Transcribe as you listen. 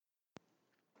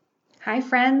Hi,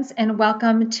 friends, and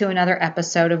welcome to another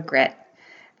episode of Grit.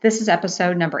 This is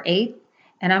episode number 8,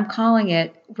 and I'm calling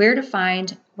it Where to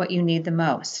Find What You Need the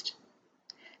Most.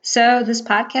 So, this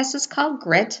podcast is called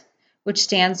Grit, which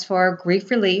stands for Grief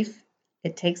Relief.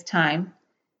 It takes time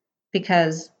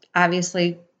because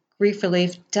obviously grief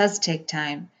relief does take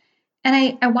time.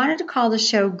 And I wanted to call the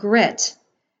show Grit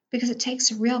because it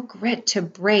takes real grit to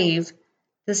brave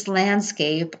this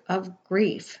landscape of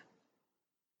grief.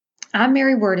 I'm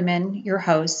Mary Werdeman, your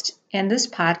host, and this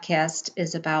podcast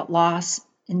is about loss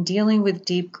and dealing with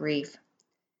deep grief.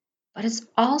 But it's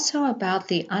also about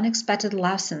the unexpected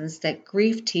lessons that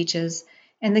grief teaches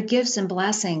and the gifts and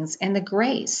blessings and the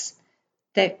grace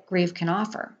that grief can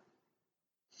offer.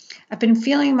 I've been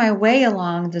feeling my way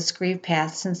along this grief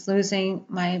path since losing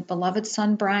my beloved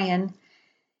son, Brian,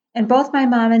 and both my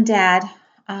mom and dad,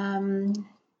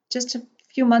 just a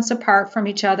few months apart from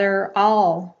each other,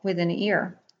 all within a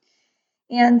year.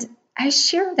 And I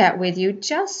share that with you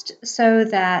just so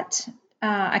that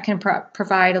I can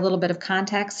provide a little bit of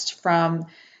context from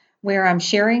where I'm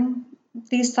sharing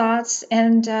these thoughts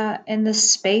and in this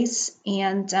space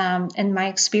and my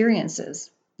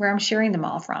experiences, where I'm sharing them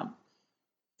all from.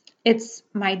 It's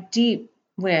my deep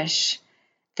wish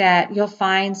that you'll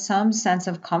find some sense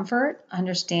of comfort,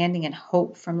 understanding, and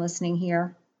hope from listening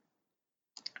here.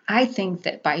 I think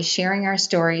that by sharing our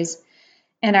stories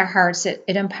and our hearts, it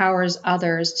empowers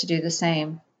others to do the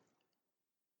same.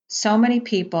 So many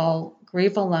people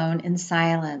grieve alone in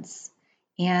silence,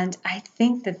 and I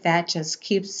think that just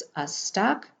keeps us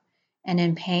stuck and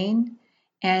in pain,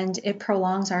 and it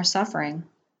prolongs our suffering.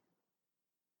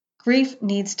 Grief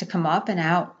needs to come up and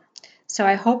out, so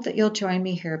I hope that you'll join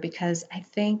me here because I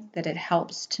think that it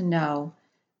helps to know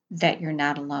that you're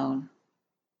not alone.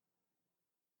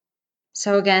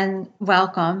 So again,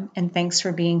 welcome and thanks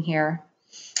for being here.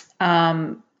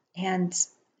 Can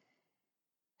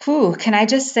I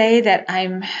just say that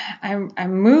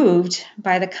I'm moved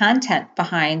by the content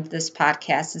behind this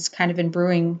podcast. It's kind of been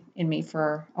brewing in me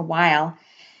for a while,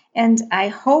 and I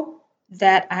hope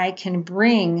that I can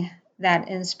bring that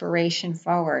inspiration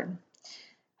forward.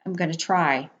 I'm going to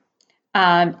try,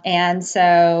 and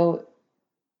so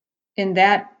in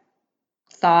that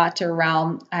thought or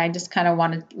realm, I just kind of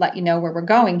want to let you know where we're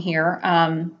going here.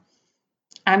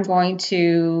 I'm going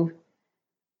to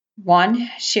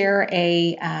share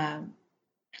a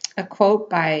quote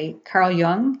by Carl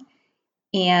Jung,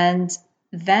 and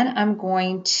then I'm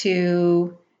going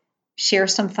to share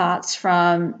some thoughts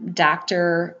from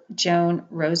Dr. Joan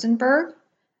Rosenberg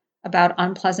about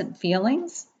unpleasant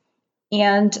feelings,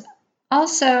 and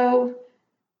also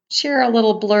share a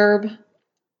little blurb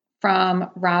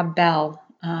from Rob Bell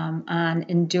on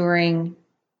enduring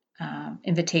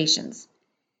invitations.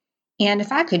 And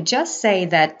if I could just say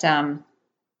that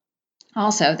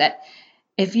also that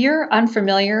if you're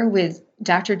unfamiliar with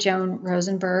Dr. Joan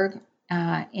Rosenberg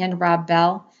and Rob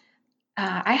Bell,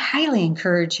 I highly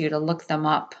encourage you to look them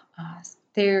up.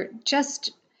 They're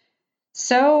just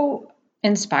so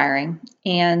inspiring.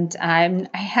 And I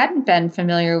hadn't been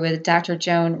familiar with Dr.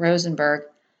 Joan Rosenberg.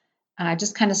 I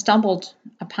just kind of stumbled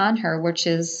upon her, which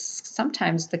is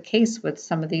sometimes the case with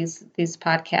some of these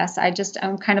podcasts.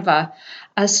 I'm kind of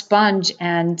a sponge,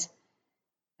 and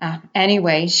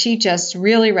anyway, she just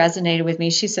really resonated with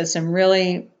me. She said some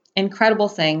really incredible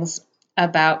things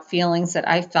about feelings that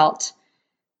I felt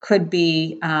could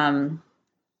be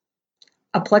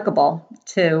applicable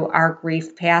to our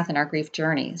grief path and our grief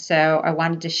journey. So I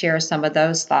wanted to share some of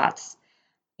those thoughts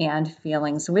and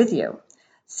feelings with you.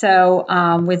 So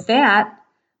with that,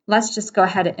 let's just go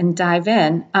ahead and dive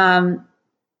in.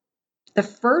 The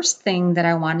first thing that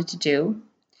I wanted to do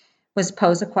was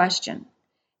pose a question.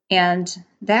 And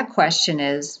that question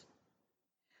is,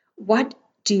 what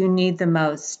do you need the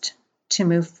most to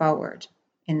move forward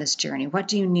in this journey? What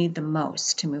do you need the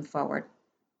most to move forward?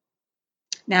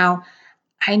 Now,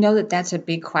 I know that that's a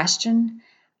big question.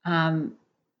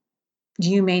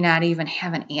 You may not even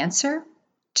have an answer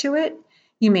to it.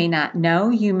 You may not know.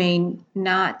 You may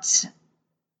not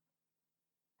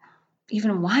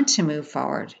even want to move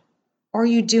forward. Or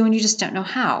you do and you just don't know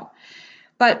how.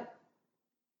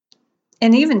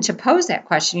 And even to pose that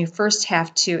question, you first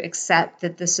have to accept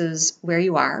that this is where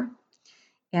you are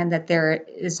and that there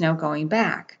is no going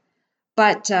back.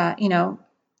 But,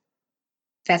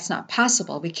 that's not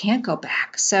possible. We can't go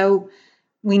back. So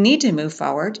we need to move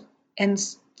forward. And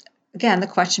again, the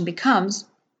question becomes,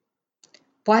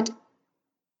 what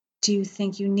do you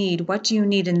think you need? What do you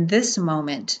need in this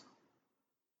moment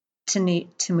to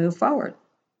move forward?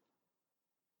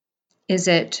 Is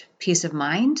it peace of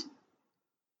mind?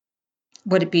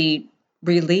 Would it be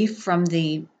relief from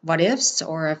the what ifs,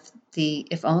 or if the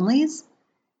if onlys?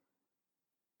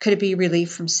 Could it be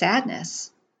relief from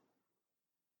sadness?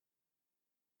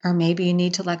 Or maybe you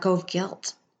need to let go of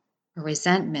guilt or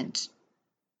resentment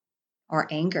or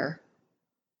anger.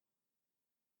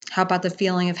 How about the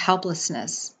feeling of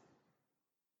helplessness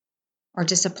or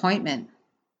disappointment?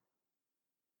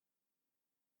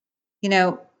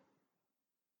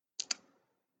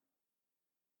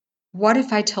 What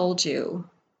if I told you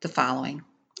the following?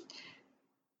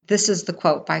 This is the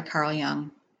quote by Carl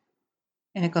Jung,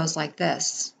 and it goes like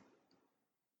this: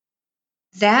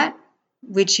 that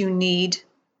which you need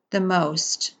the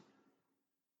most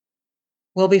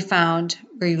will be found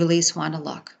where you least want to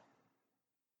look.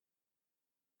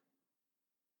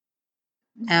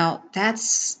 Now,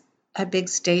 that's a big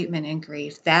statement in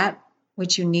grief. That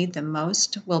which you need the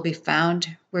most will be found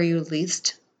where you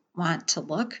least want to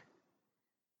look.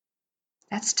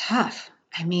 That's tough.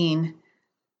 I mean,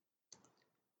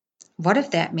 what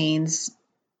if that means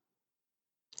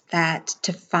that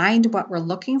to find what we're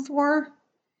looking for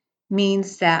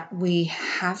means that we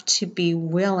have to be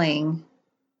willing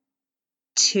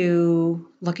to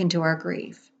look into our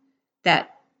grief,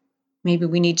 that maybe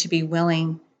we need to be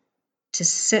willing to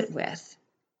sit with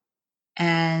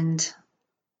and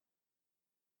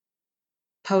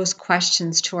pose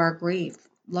questions to our grief,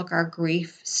 look our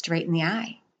grief straight in the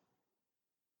eye.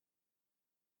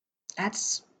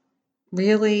 That's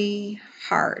really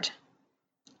hard.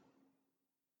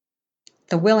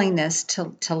 The willingness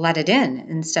to let it in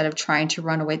instead of trying to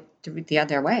run away the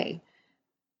other way.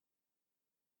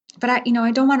 But I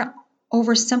don't want to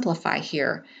oversimplify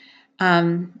here.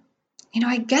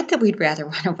 I get that we'd rather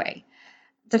run away.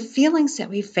 The feelings that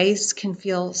we face can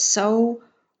feel so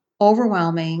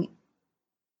overwhelming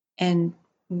and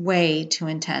way too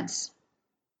intense.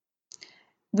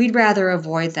 We'd rather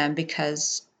avoid them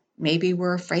because maybe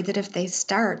we're afraid that if they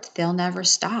start, they'll never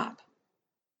stop.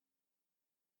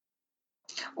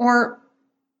 Or,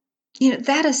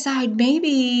 that aside, maybe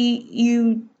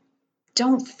you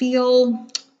don't feel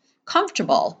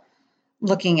comfortable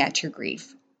looking at your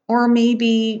grief. Or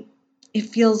maybe it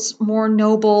feels more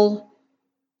noble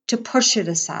to push it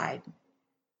aside,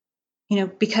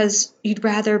 because you'd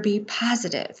rather be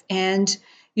positive and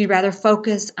you'd rather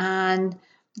focus on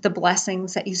the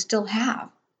blessings that you still have,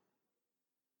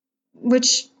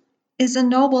 which is a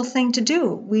noble thing to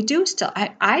do. We do still,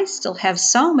 I still have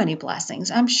so many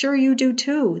blessings. I'm sure you do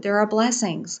too. There are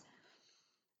blessings.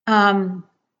 But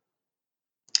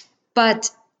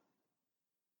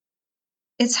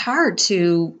it's hard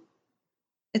to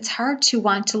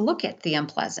want to look at the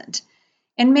unpleasant.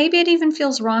 And maybe it even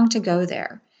feels wrong to go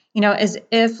there, as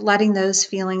if letting those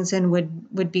feelings in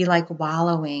would be like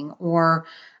wallowing or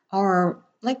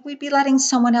like we'd be letting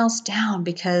someone else down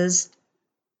because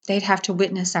they'd have to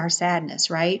witness our sadness,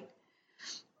 right?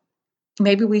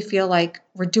 Maybe we feel like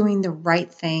we're doing the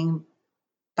right thing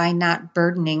by not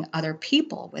burdening other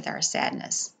people with our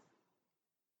sadness.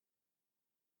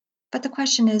 But the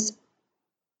question is,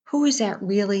 who is that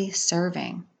really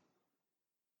serving?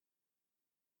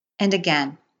 And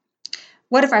again,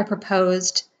 what if I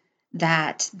proposed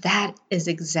that is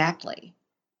exactly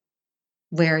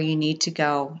where you need to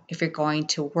go if you're going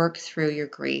to work through your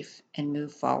grief and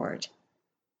move forward?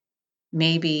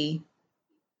 Maybe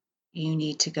you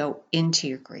need to go into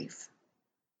your grief.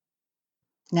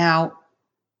 Now,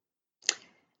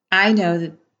 I know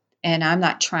that, and I'm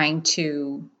not trying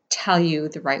to tell you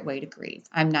the right way to grieve.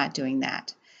 I'm not doing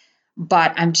that.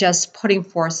 But I'm just putting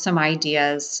forth some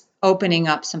ideas, opening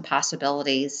up some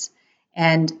possibilities,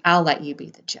 and I'll let you be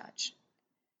the judge.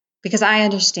 Because I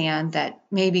understand that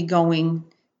maybe going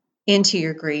into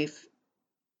your grief,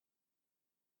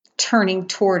 turning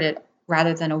toward it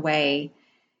rather than away,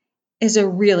 is a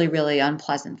really, really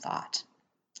unpleasant thought,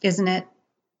 isn't it?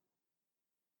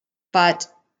 But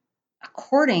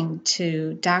according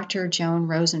to Dr. Joan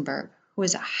Rosenberg, who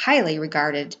is a highly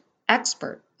regarded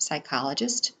expert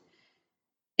psychologist,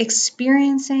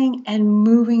 experiencing and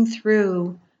moving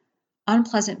through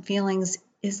unpleasant feelings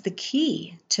is the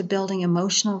key to building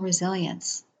emotional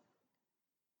resilience.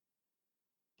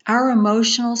 Our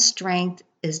emotional strength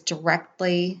is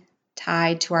directly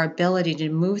tied to our ability to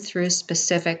move through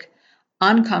specific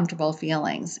uncomfortable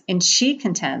feelings. And she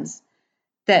contends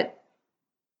that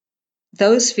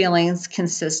those feelings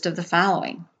consist of the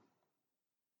following.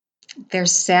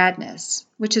 There's sadness,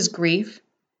 which is grief.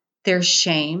 There's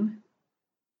shame,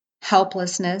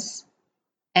 helplessness,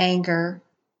 anger,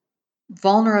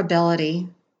 vulnerability,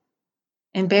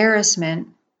 embarrassment,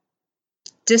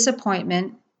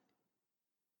 disappointment,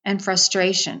 and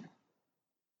frustration.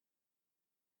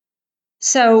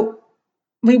 So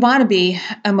we want to be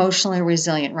emotionally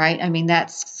resilient, right? I mean,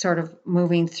 that's sort of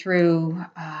moving through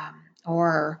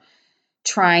or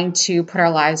trying to put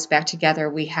our lives back together.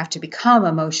 We have to become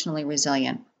emotionally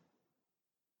resilient.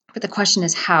 But the question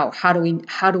is how? How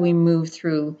do we move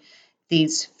through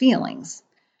these feelings?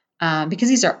 Because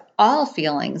these are all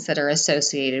feelings that are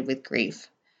associated with grief.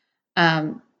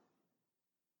 And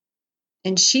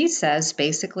she says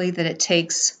basically that it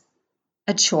takes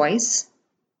a choice,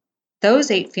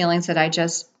 those 8 feelings that I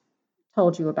just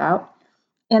told you about,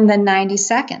 in the 90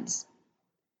 seconds.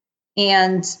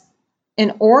 And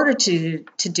in order to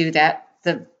do that,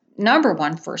 the number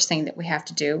one first thing that we have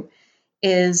to do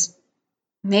is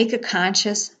make a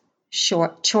conscious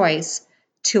choice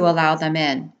to allow them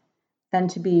in, then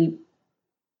to be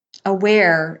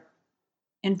aware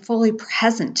and fully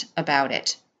present about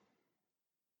it.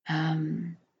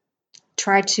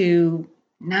 Try to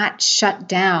not shut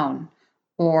down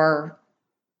or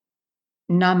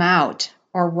numb out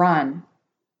or run.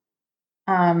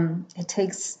 It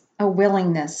takes a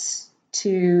willingness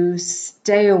to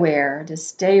stay aware, to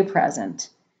stay present,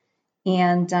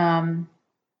 and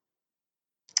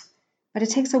but it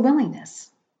takes a willingness,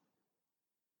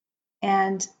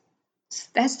 and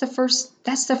that's the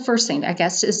first thing, I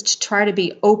guess, is to try to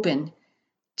be open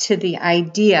to the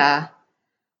idea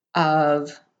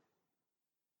of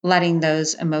letting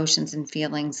those emotions and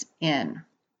feelings in.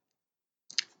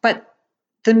 But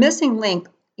the missing link,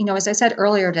 as I said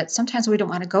earlier, that sometimes we don't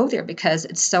want to go there because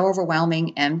it's so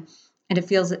overwhelming and it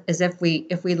feels as if we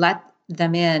let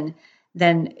them in,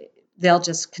 then they'll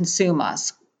just consume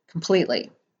us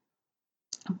completely.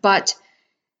 But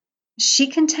she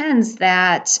contends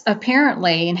that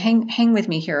apparently, and hang with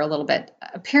me here a little bit,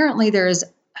 apparently there is a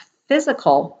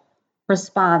physical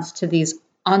response to these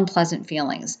unpleasant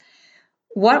feelings.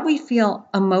 What we feel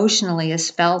emotionally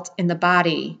is felt in the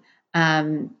body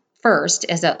first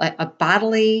as a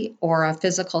bodily or a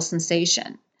physical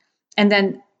sensation. And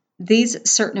then these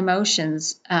certain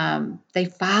emotions, they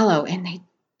follow, and they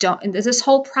don't, and this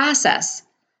whole process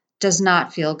does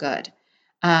not feel good.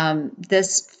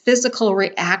 This physical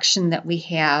reaction that we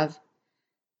have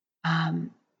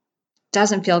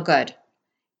doesn't feel good.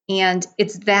 And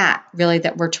it's that really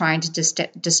that we're trying to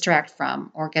distract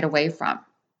from or get away from.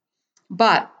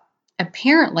 But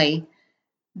apparently,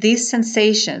 these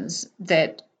sensations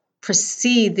that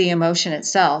precede the emotion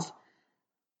itself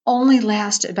only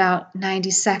last about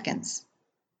 90 seconds.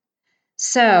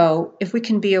 So if we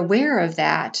can be aware of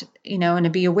that, and to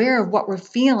be aware of what we're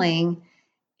feeling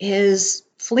is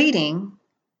fleeting,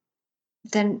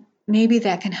 then maybe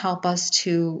that can help us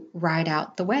to ride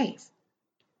out the wave.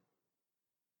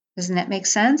 Doesn't that make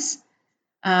sense?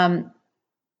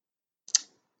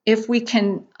 If we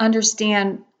can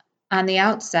understand on the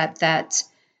outset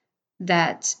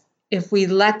that if we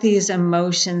let these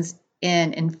emotions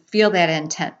in and feel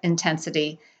that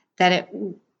intensity, that it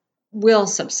will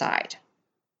subside.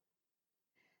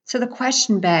 So the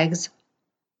question begs,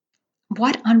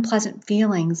 what unpleasant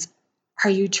feelings are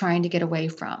you trying to get away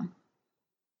from?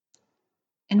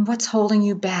 And what's holding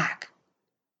you back?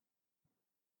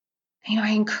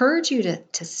 I encourage you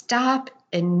to stop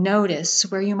and notice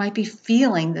where you might be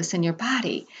feeling this in your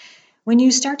body. When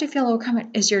you start to feel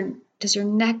overcome, does your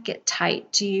neck get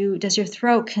tight? Does your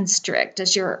throat constrict?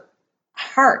 Does your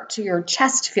heart, your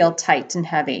chest feel tight and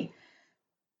heavy?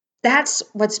 That's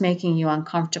what's making you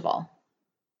uncomfortable.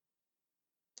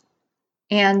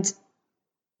 And,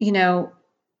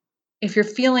 if you're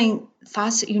feeling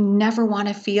thoughts that you never want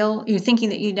to feel, you're thinking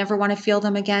that you never want to feel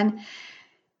them again,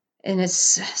 and it's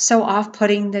so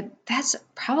off-putting, that's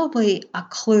probably a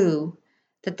clue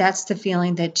that that's the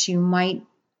feeling that you might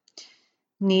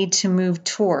need to move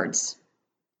towards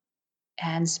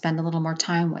and spend a little more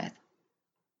time with.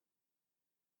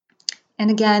 And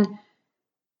again,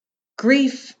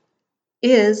 grief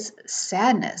is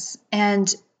sadness,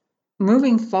 and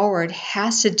moving forward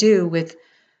has to do with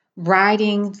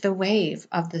riding the wave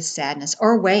of the sadness,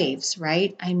 or waves,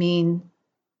 right? I mean,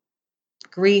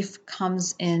 grief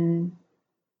comes in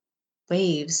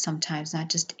waves sometimes, not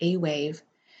just a wave.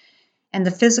 And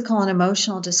the physical and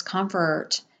emotional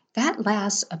discomfort, that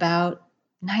lasts about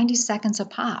 90 seconds a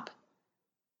pop.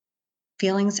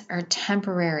 Feelings are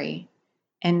temporary,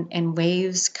 and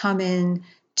waves come in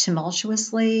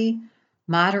tumultuously,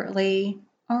 moderately,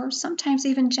 or sometimes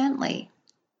even gently.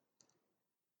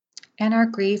 And our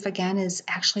grief, again, is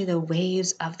actually the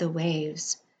waves of the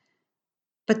waves.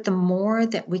 But the more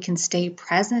that we can stay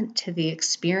present to the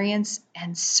experience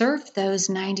and surf those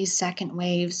 90-second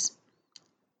waves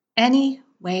any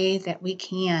way that we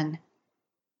can,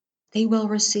 they will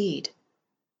recede.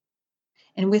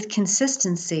 And with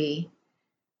consistency,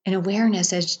 and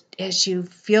awareness as you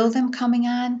feel them coming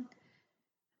on,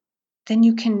 then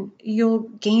you'll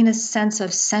gain a sense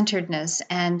of centeredness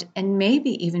and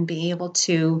maybe even be able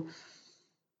to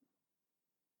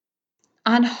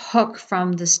unhook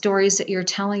from the stories that you're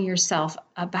telling yourself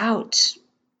about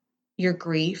your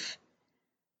grief,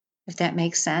 if that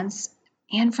makes sense,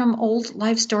 and from old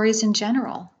life stories in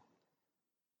general.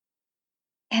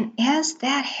 And as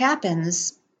that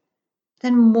happens,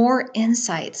 then more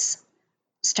insights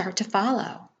start to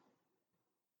follow.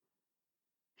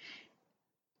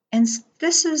 And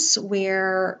this is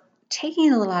where,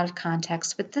 taking a little out of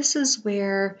context, but this is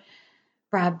where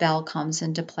Rob Bell comes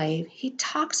into play. He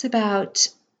talks about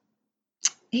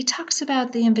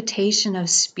the invitation of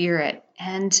spirit.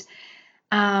 And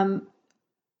I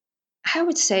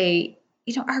would say,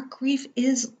 our grief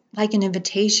is like an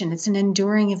invitation. It's an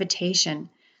enduring invitation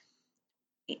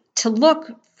to look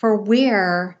for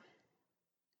where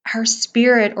our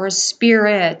spirit or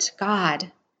spirit,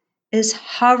 God, is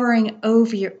hovering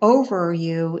over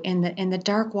you in the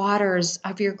dark waters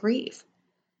of your grief.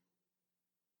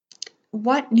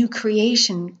 What new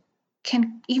creation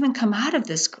can even come out of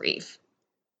this grief?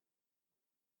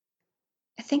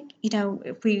 I think,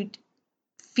 if we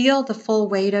feel the full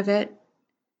weight of it,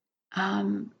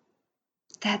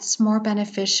 that's more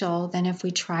beneficial than if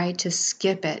we try to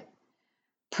skip it,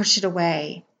 push it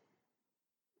away.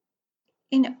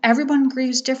 Everyone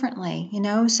grieves differently.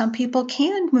 Some people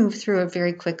can move through it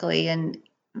very quickly,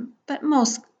 but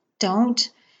most don't.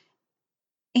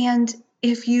 And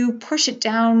if you push it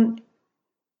down,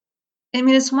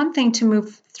 it's one thing to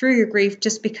move through your grief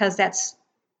just because that's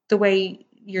the way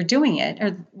you're doing it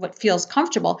or what feels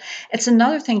comfortable. It's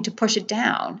another thing to push it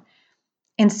down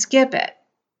and skip it,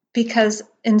 because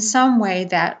in some way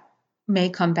that may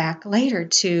come back later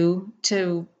to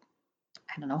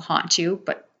I don't know, haunt you,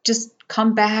 but just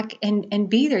come back and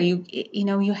be there.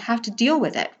 You have to deal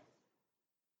with it.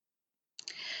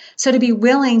 So to be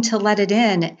willing to let it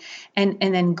in, and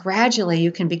then gradually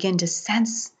you can begin to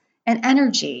sense an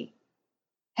energy.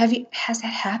 Has that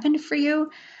happened for you?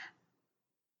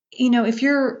 If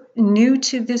you're new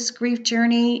to this grief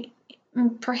journey,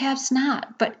 perhaps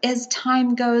not. But as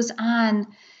time goes on,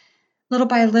 little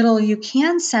by little, you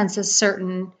can sense a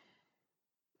certain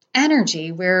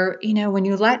energy where, when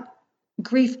you let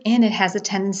grief in, it has a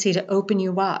tendency to open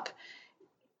you up.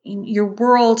 Your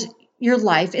world, your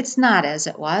life, it's not as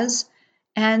it was.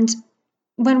 And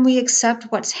when we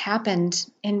accept what's happened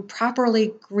and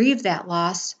properly grieve that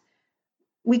loss,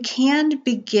 we can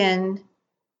begin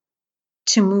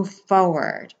to move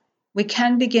forward. We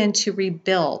can begin to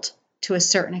rebuild to a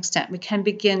certain extent. We can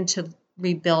begin to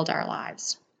rebuild our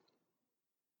lives.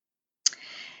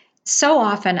 So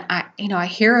often, I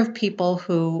hear of people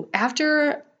who,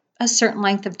 after a certain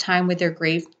length of time with their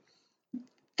grief,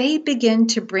 they begin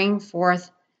to bring forth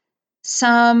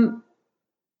some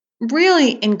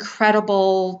really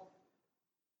incredible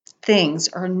things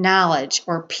or knowledge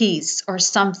or peace or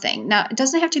something. Now, it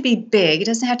doesn't have to be big. It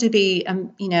doesn't have to be,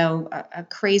 a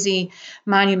crazy,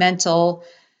 monumental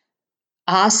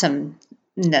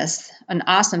awesomeness, an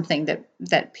awesome thing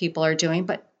that people are doing,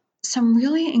 but some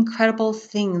really incredible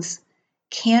things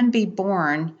can be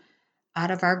born out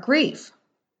of our grief.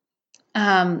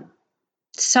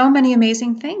 So many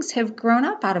amazing things have grown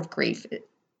up out of grief.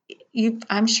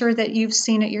 I'm sure that you've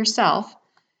seen it yourself.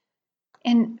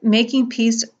 And making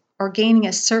peace or gaining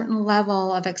a certain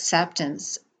level of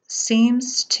acceptance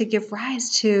seems to give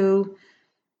rise to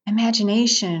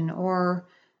imagination or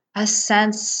a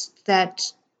sense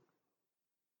that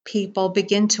people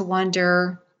begin to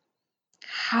wonder,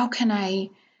 what can I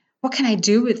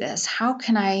do with this? How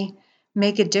can I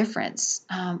make a difference?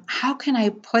 How can I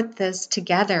put this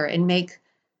together and make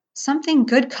something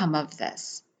good come of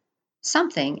this?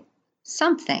 Something.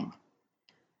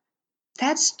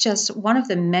 That's just one of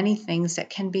the many things that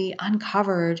can be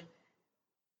uncovered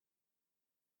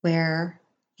where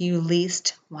you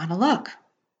least want to look.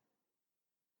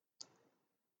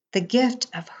 The gift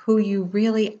of who you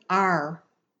really are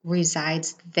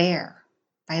resides there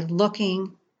by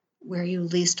looking where you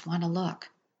least want to look.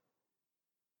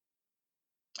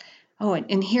 Oh,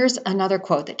 and here's another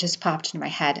quote that just popped into my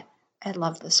head. I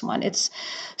love this one. It's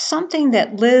something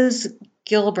that Liz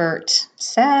Gilbert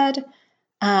said,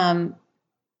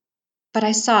 but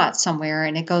I saw it somewhere,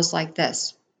 and it goes like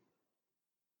this.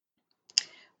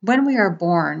 When we are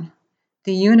born,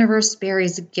 the universe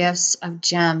buries gifts of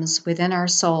gems within our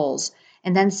souls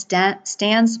and then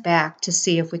stands back to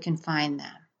see if we can find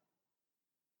them.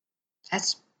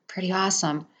 That's pretty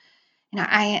awesome.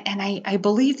 I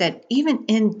believe that even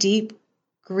in deep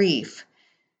grief,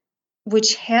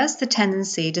 which has the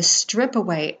tendency to strip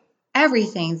away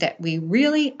everything that we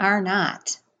really are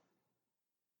not.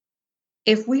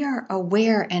 If we are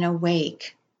aware and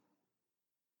awake,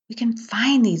 we can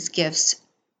find these gifts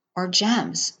or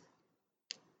gems,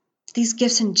 these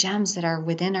gifts and gems that are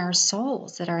within our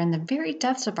souls, that are in the very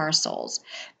depths of our souls,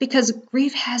 because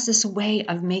grief has this way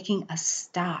of making us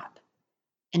stop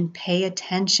and pay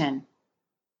attention.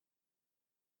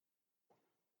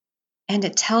 And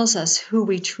it tells us who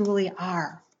we truly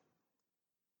are.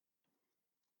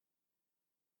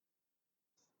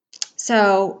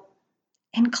 So,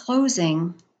 in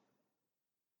closing,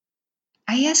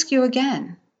 I ask you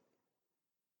again,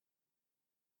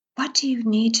 what do you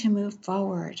need to move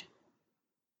forward?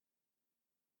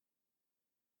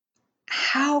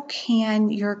 How can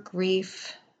your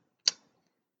grief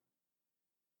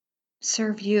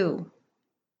serve you?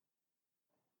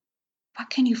 What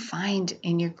can you find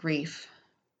in your grief?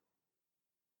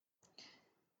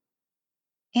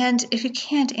 And if you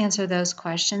can't answer those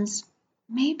questions,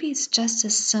 maybe it's just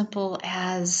as simple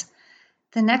as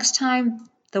the next time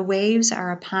the waves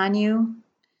are upon you,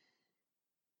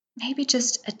 maybe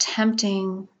just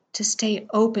attempting to stay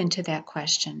open to that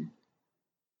question,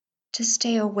 to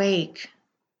stay awake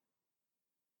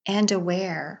and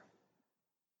aware,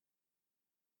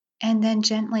 and then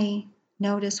gently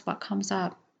notice what comes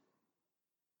up.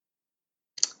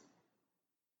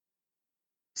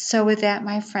 So, with that,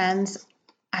 my friends,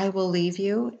 I will leave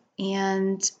you,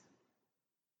 and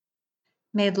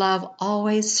may love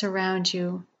always surround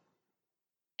you,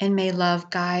 and may love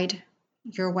guide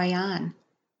your way on.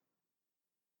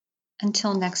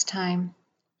 Until next time,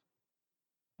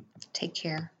 take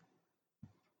care.